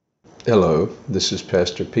Hello, this is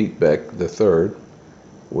Pastor Pete Beck III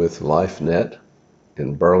with LifeNet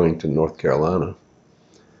in Burlington, North Carolina.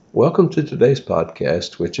 Welcome to today's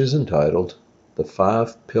podcast, which is entitled The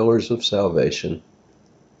Five Pillars of Salvation,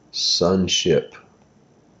 Sonship.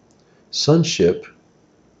 Sonship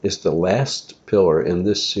is the last pillar in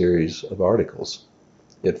this series of articles.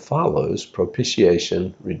 It follows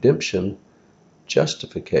propitiation, redemption,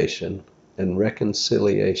 justification, and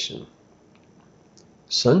reconciliation.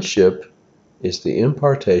 Sonship is the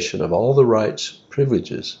impartation of all the rights,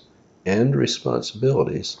 privileges, and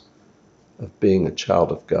responsibilities of being a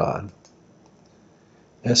child of God.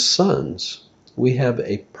 As sons, we have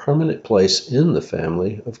a permanent place in the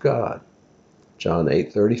family of God. John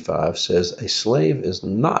 8:35 says, "A slave is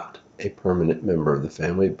not a permanent member of the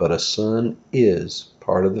family, but a son is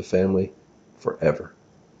part of the family forever."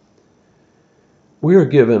 We are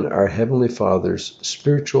given our Heavenly Father's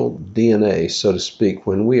spiritual DNA, so to speak,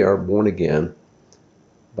 when we are born again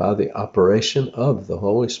by the operation of the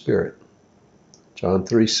Holy Spirit. John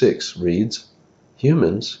 3:6 reads,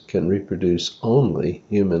 "Humans can reproduce only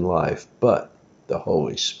human life, but the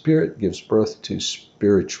Holy Spirit gives birth to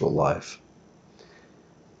spiritual life."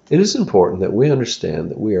 It is important that we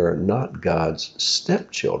understand that we are not God's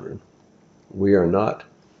stepchildren. We are not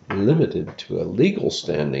limited to a legal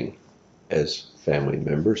standing as family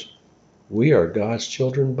members. We are God's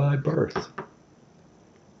children by birth.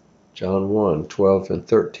 John 1:12 and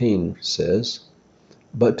 13 says,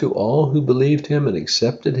 "But to all who believed him and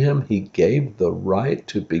accepted him, he gave the right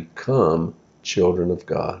to become children of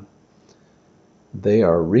God." They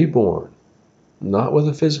are reborn, not with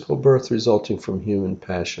a physical birth resulting from human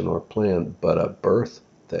passion or plan, but a birth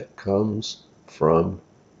that comes from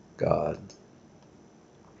God.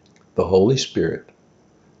 The Holy Spirit,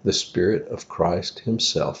 the Spirit of Christ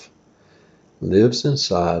himself, lives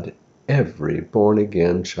inside every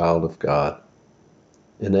born-again child of God,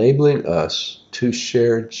 enabling us to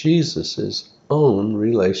share Jesus' own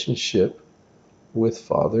relationship with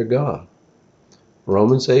Father God.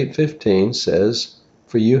 Romans 8:15 says,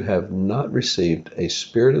 "For you have not received a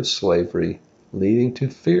spirit of slavery leading to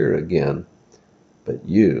fear again, but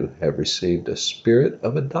you have received a spirit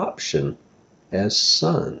of adoption as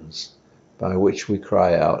sons, by which we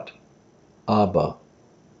cry out, Abba,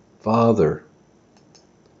 Father."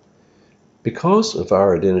 Because of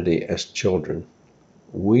our identity as children,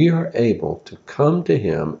 we are able to come to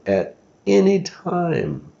him at any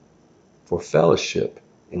time for fellowship,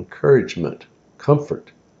 encouragement,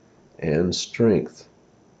 comfort, and strength.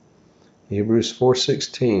 Hebrews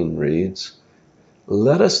 4:16 reads,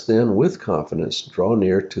 "Let us then with confidence draw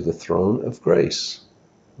near to the throne of grace,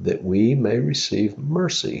 that we may receive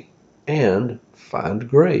mercy and find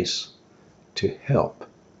grace to help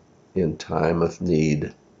in time of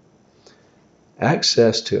need."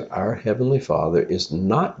 Access to our Heavenly Father is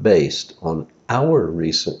not based on our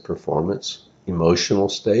recent performance, emotional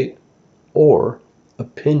state, or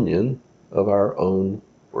opinion of our own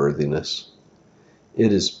worthiness.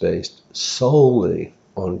 It is based solely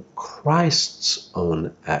on Christ's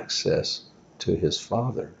own access to his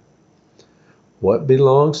Father. What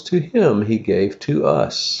belongs to him, he gave to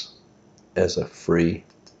us as a free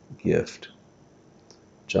gift.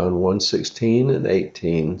 John 1:16 and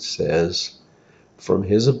 18 says, "From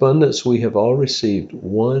his abundance we have all received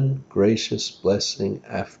one gracious blessing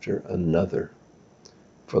after another.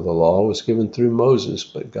 For the law was given through Moses,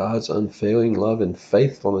 but God's unfailing love and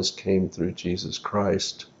faithfulness came through Jesus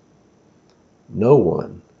Christ. No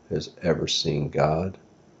one has ever seen God,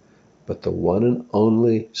 but the one and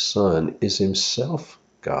only Son is himself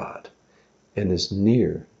God and is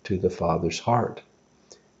near to the Father's heart.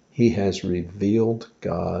 He has revealed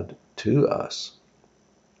God to us."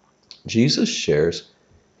 Jesus shares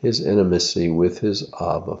his intimacy with his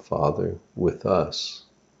Abba Father with us.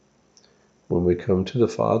 When we come to the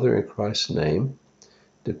Father in Christ's name,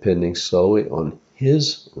 depending solely on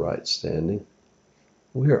his right standing,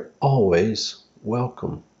 we are always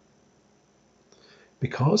welcome.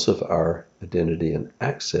 Because of our identity and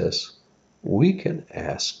access, we can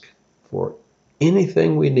ask for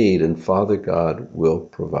anything we need and Father God will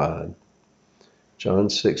provide. John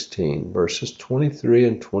 16, verses 23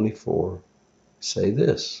 and 24 say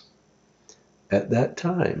this, "At that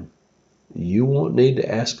time, you won't need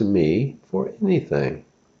to ask me for anything,"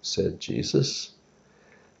 said Jesus.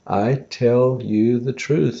 "I tell you the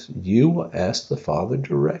truth. You will ask the Father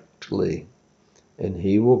directly, and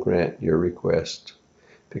he will grant your request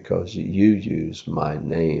because you use my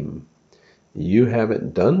name. You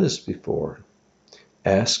haven't done this before.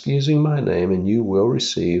 Ask using my name, and you will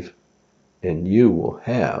receive, and you will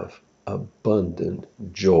have abundant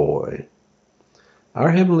joy."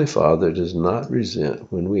 Our Heavenly Father does not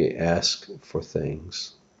resent when we ask for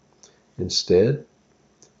things. Instead,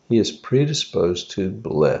 He is predisposed to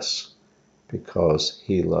bless because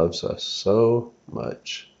He loves us so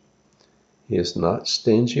much. He is not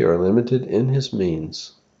stingy or limited in His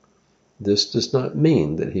means. This does not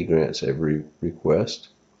mean that He grants every request.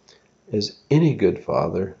 As any good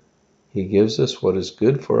Father, He gives us what is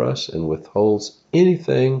good for us and withholds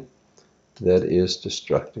anything that is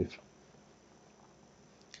destructive.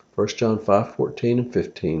 1 John 5:14 and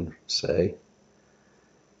 15 say,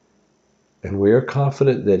 "And we are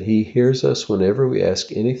confident that He hears us whenever we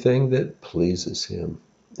ask anything that pleases Him.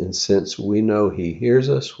 And since we know He hears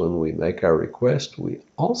us when we make our request, we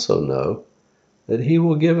also know that He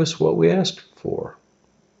will give us what we ask for."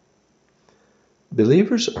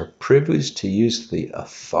 Believers are privileged to use the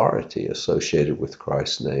authority associated with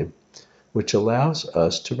Christ's name, which allows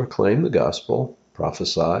us to proclaim the gospel,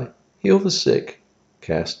 prophesy, heal the sick,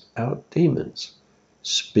 cast out demons,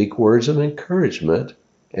 speak words of encouragement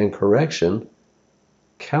and correction,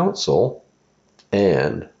 counsel,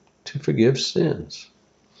 and to forgive sins.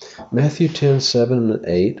 Matthew 10:7 and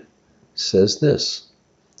 8 says this,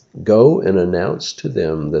 "Go and announce to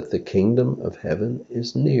them that the kingdom of heaven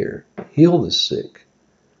is near. Heal the sick,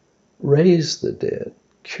 raise the dead,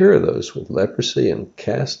 cure those with leprosy, and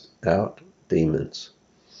cast out demons.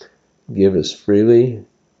 Give as freely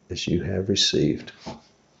as you have received."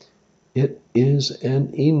 It is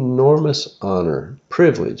an enormous honor,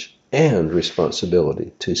 privilege, and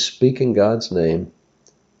responsibility to speak in God's name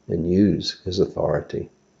and use His authority.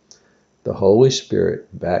 The Holy Spirit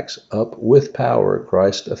backs up with power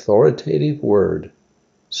Christ's authoritative word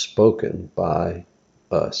spoken by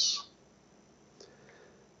us.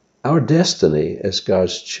 Our destiny as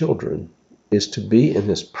God's children is to be in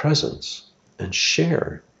His presence and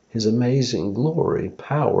share His amazing glory,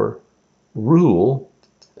 power, rule,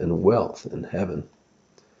 and wealth in heaven.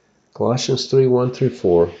 Colossians 3:1 through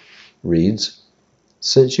 4 reads,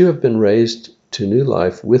 "Since you have been raised to new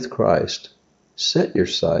life with Christ, set your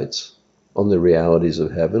sights on the realities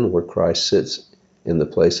of heaven where Christ sits in the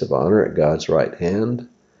place of honor at God's right hand.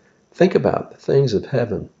 Think about the things of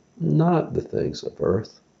heaven, not the things of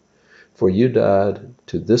earth. For you died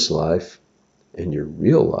to this life, and your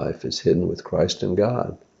real life is hidden with Christ in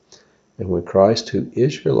God. And when Christ, who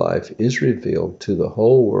is your life, is revealed to the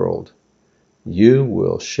whole world, you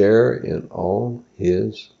will share in all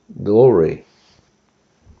His glory."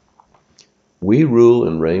 We rule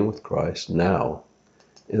and reign with Christ now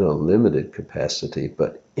in a limited capacity,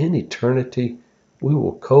 but in eternity we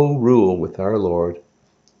will co-rule with our Lord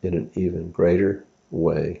in an even greater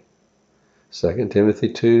way. 2 Timothy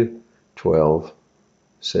 2:12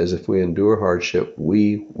 says, "If we endure hardship,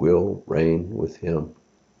 we will reign with Him."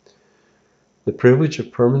 The privilege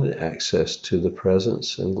of permanent access to the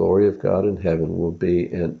presence and glory of God in heaven will be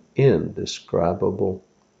an indescribable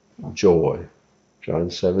joy.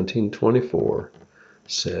 John 17:24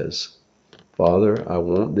 says, "Father, I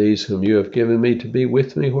want these whom you have given me to be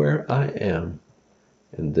with me where I am,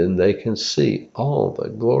 and then they can see all the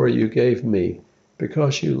glory you gave me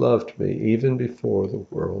because you loved me even before the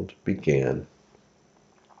world began."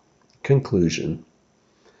 Conclusion.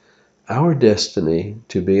 Our destiny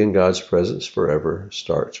to be in God's presence forever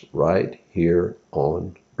starts right here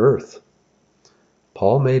on earth.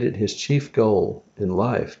 Paul made it his chief goal in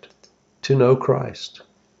life to know Christ.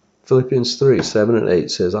 Philippians 3:7 and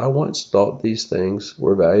 8 says, "I once thought these things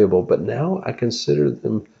were valuable, but now I consider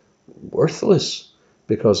them worthless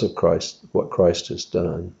because of Christ, what Christ has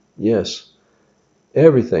done. Yes,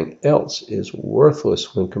 everything else is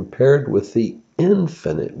worthless when compared with the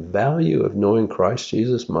infinite value of knowing Christ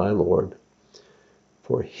Jesus my Lord.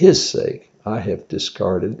 For His sake, I have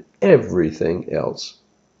discarded everything else,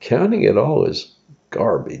 counting it all as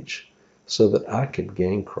garbage, so that I could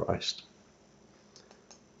gain Christ."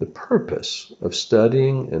 The purpose of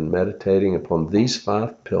studying and meditating upon these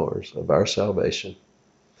 5 pillars of our salvation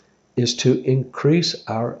is to increase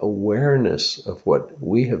our awareness of what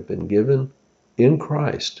we have been given in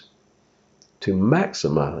Christ, to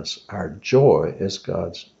maximize our joy as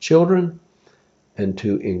God's children, and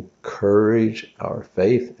to encourage our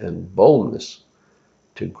faith and boldness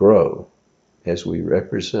to grow as we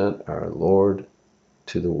represent our Lord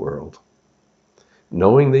to the world.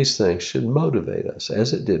 Knowing these things should motivate us,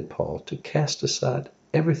 as it did Paul, to cast aside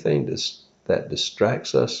everything that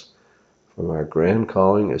distracts us from our grand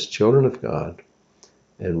calling as children of God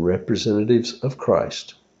and representatives of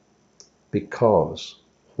Christ, because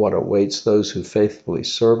what awaits those who faithfully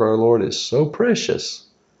serve our Lord is so precious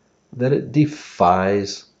that it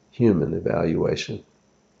defies human evaluation.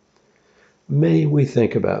 May we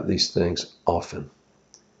think about these things often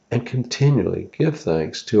and continually give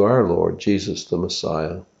thanks to our Lord Jesus the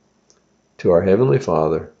Messiah, to our Heavenly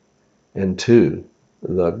Father, and to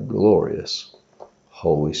the glorious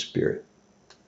Holy Spirit.